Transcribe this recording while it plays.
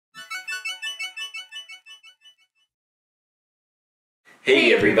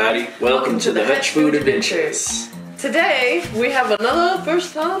Hey everybody, welcome to the Hutch Food Adventures. Today, we have another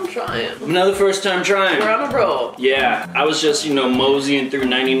first time trying. Another first time trying. We're on a roll. Yeah, I was just, moseying through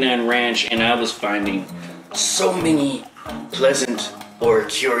 99 Ranch and I was finding so many pleasant or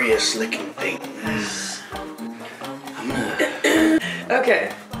curious looking things. I'm gonna...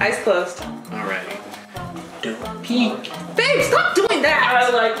 Okay, eyes closed. Alright. Don't peek. Babe, stop doing that!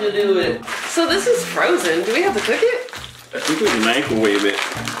 I like to do it. So this is frozen. Do we have to cook it? I think we can microwave it.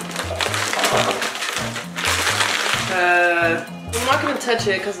 I'm not gonna touch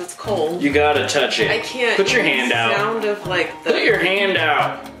it because it's cold. You gotta touch it. I can't. Put your hand out. Sound of like the. Put your hand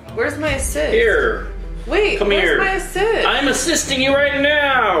out. Where's my assist? Here. Wait, Come where's here. my assist? I'm assisting you right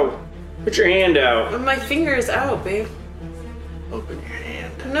now. Put your hand out. My finger is out, babe. Open your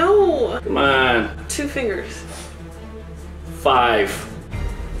hand. No. Come on. 2 fingers. 5.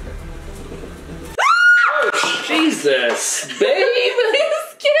 Oh, Jesus, babe. You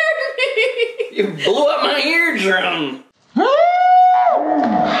scared me. You blew up my eardrum. I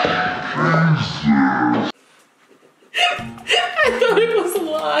thought it was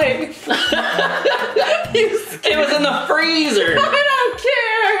alive. You scared. It was in the freezer. I don't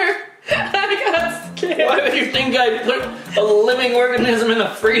care. I got scared. Why would you think I put a living organism in the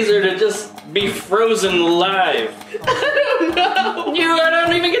freezer to just be frozen live? I don't know. I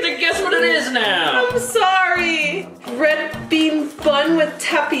don't even get to guess what it is now. I'm sorry. Red bean bun with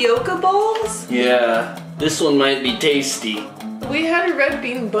tapioca balls? Yeah, this one might be tasty. We had a red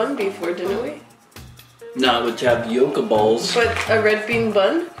bean bun before, didn't we? Not with tapioca balls. But a red bean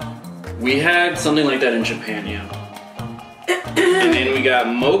bun? We had something like that in Japan, yeah. And then we got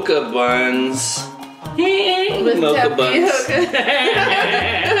mocha buns. With Mocha tapioca. buns.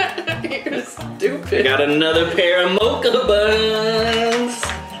 You're stupid. Got another pair of mocha buns.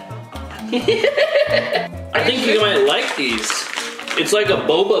 I think you might like these. It's like a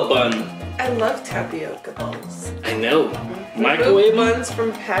boba bun. I love tapioca balls. I know. Mm-hmm. Microwave buns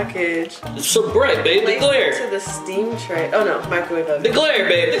from package. It's so bright, babe. The Place glare. to the steam tray. Oh no, microwave oven. The glare,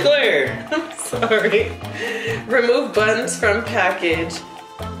 babe. The glare. I'm sorry. Remove buns from package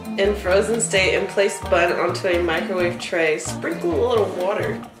in frozen state and place bun onto a microwave tray. Sprinkle a little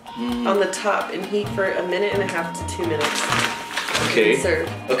water on the top and heat for 1.5 to 2 minutes. Okay. And serve.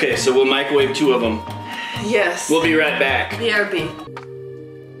 Okay, so we'll microwave 2 of them. Yes. We'll be right back. BRB.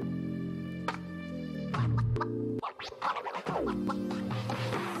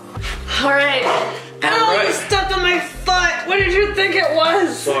 Alright. Oh, you stepped on my foot. What did you think it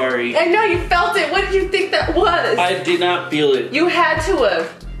was? Sorry. I know you felt it. What did you think that was? I did not feel it. You had to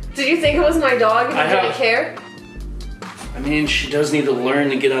have. Did you think it was my dog and you didn't care? I mean, she does need to learn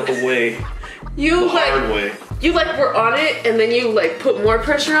to get out the way. You The hard way. You were on it and then you put more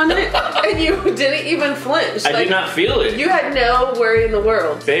pressure on it and you didn't even flinch. I did not feel it. You had no worry in the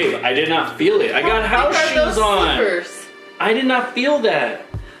world. Babe, I did not feel it. I got house shoes on. Slippers. I did not feel that.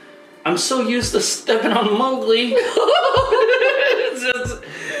 I'm so used to stepping on Mowgli. It's just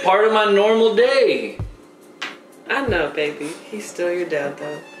part of my normal day. I know, baby. He's still your dad,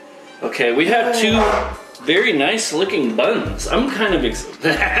 though. Okay, we have 2 very nice looking buns. I'm kind of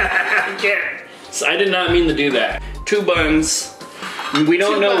excited. So I did not mean to do that. 2 buns. We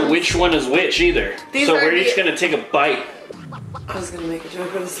don't know which one is which either. So we're each gonna take a bite. I was gonna make a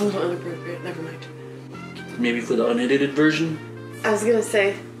joke, but it's a little inappropriate. Never mind. Maybe for the unedited version? I was gonna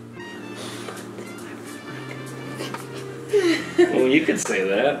say. Well, you could say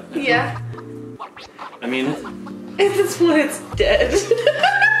that. Yeah. I mean... If it's when it's dead.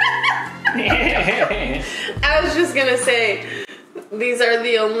 I was just gonna say, these are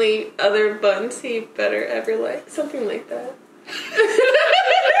the only other buns he better ever like. Something like that.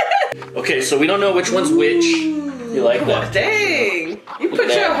 Okay, so we don't know which one's which. You like that? Dang! You put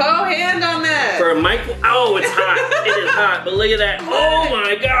your whole hand on that! For a micro... Oh, it's hot. It is hot, but look at that. Oh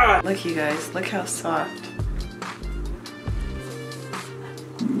my god! Look, you guys. Look how soft.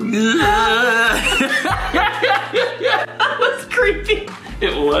 That was creepy.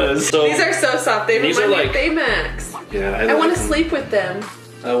 It was. So, these are so soft. They these remind are me of Baymax. Yeah, I want to sleep with them.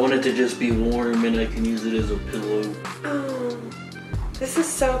 I want it to just be warm and I can use it as a pillow. Oh, this is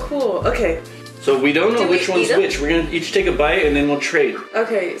so cool. Okay. So we don't know which one's eat 'em? which. We're gonna each take a bite and then we'll trade.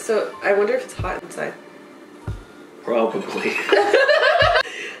 Okay, so I wonder if it's hot inside. Probably.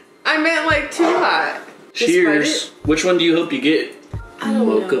 I meant too hot. Cheers. Which one do you hope you get? I don't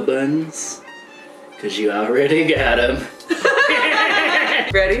Mocha know. buns? Because you already got them.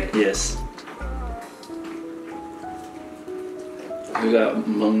 Ready? Yes. We got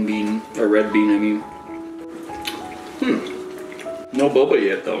mung bean, or red bean, I mean. No boba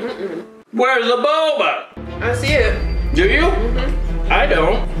yet, though. Where's the boba? I see it. Do you? I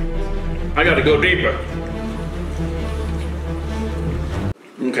don't. I gotta go deeper.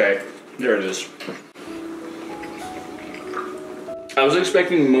 Okay, there it is. I was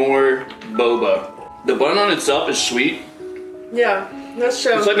expecting more boba. The bun on itself is sweet. Yeah, that's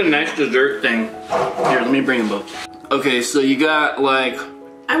true. It's like a nice dessert thing. Here, let me bring them both. Okay, so you got like...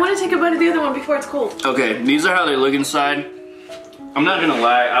 I want to take a bite of the other one before it's cold. Okay, these are how they look inside. I'm not gonna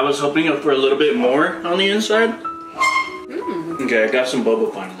lie, I was hoping for a little bit more on the inside. Okay, I got some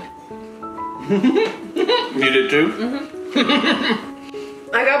boba finally. You did too?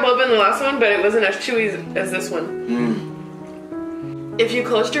 I got boba in the last one, but it wasn't as chewy as this one. If you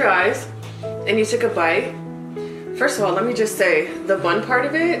closed your eyes and you took a bite, first of all, let me just say, the bun part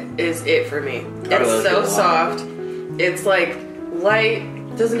of it is it for me. It's so soft. It's like light,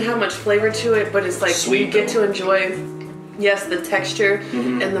 doesn't have much flavor to it, but it's like sweet, you get to enjoy, yes, the texture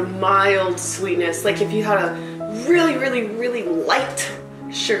and the mild sweetness. Like if you had a really, really, really light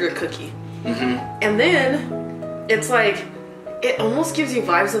sugar cookie. And then it's like, it almost gives you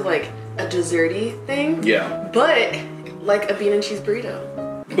vibes of like a desserty thing. Yeah. But like a bean and cheese burrito.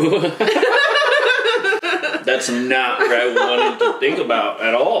 That's not what I wanted to think about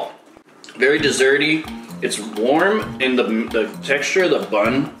at all. Very desserty. It's warm, and the texture of the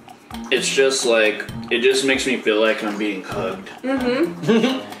bun, it's just like, it just makes me feel like I'm being hugged.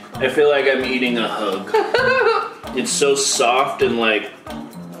 I feel like I'm eating a hug. It's so soft, and like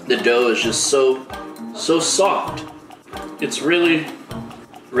the dough is just so soft. It's really,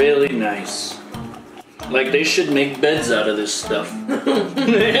 really nice. Like they should make beds out of this stuff.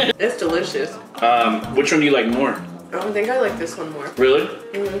 It's delicious. Which one do you like more? I think I like this one more. Really?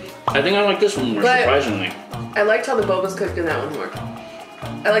 I think I like this one more, surprisingly. I liked how the boba's cooked in that one more.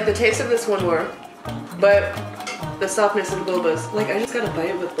 I like the taste of this one more, but the softness of the boba's. Like, I just got a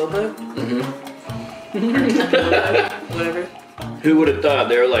bite with boba. Whatever. Who would have thought?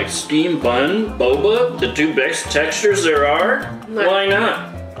 They're like steamed bun, boba, the two best textures there are? Like, why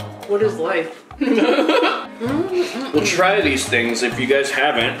not? What is life? Well, try these things if you guys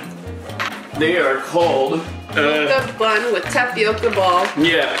haven't. They are called... Boba bun with tapioca ball.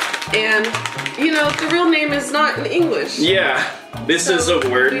 Yeah. And, you know, the real name is not in English. Yeah. This is a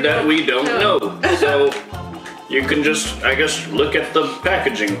word that we don't know. So, you can just, I guess, look at the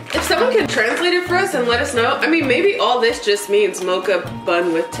packaging. If someone can translate it for us and let us know. I mean, maybe all this just means mocha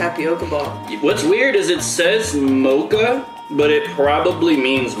bun with tapioca ball. What's weird is it says mocha, but it probably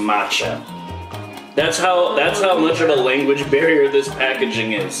means matcha. That's how much of a language barrier this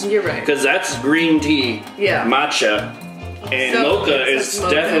packaging is. You're right. Because that's green tea, matcha, and mocha is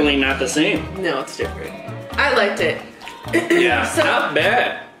definitely not the same. No, it's different. I liked it. Yeah, so, not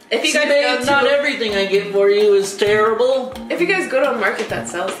bad. If you guys not everything I get for you is terrible. If you guys go to a market that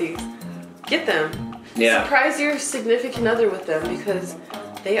sells these, get them. Yeah. Surprise your significant other with them because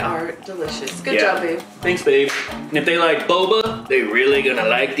they are delicious. Good job, babe. Thanks, babe. And if they like boba, they really gonna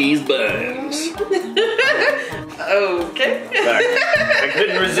like these buns. Okay. Sorry. I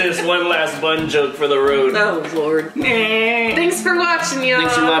couldn't resist one last bun joke for the road. Oh, Lord. Thanks for watching, y'all.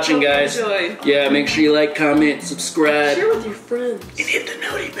 Thanks for watching, guys. Enjoy. Yeah, make sure you like, comment, subscribe. Share with your friends. And hit the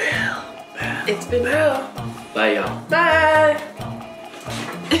noti bell. It's been real. Bye, y'all. Bye.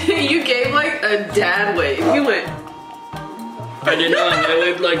 You gave like a dad wave. You went... I did not. I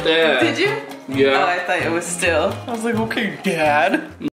lived like that. Did you? Yeah. Oh, I thought it was still. I was like, okay, Dad.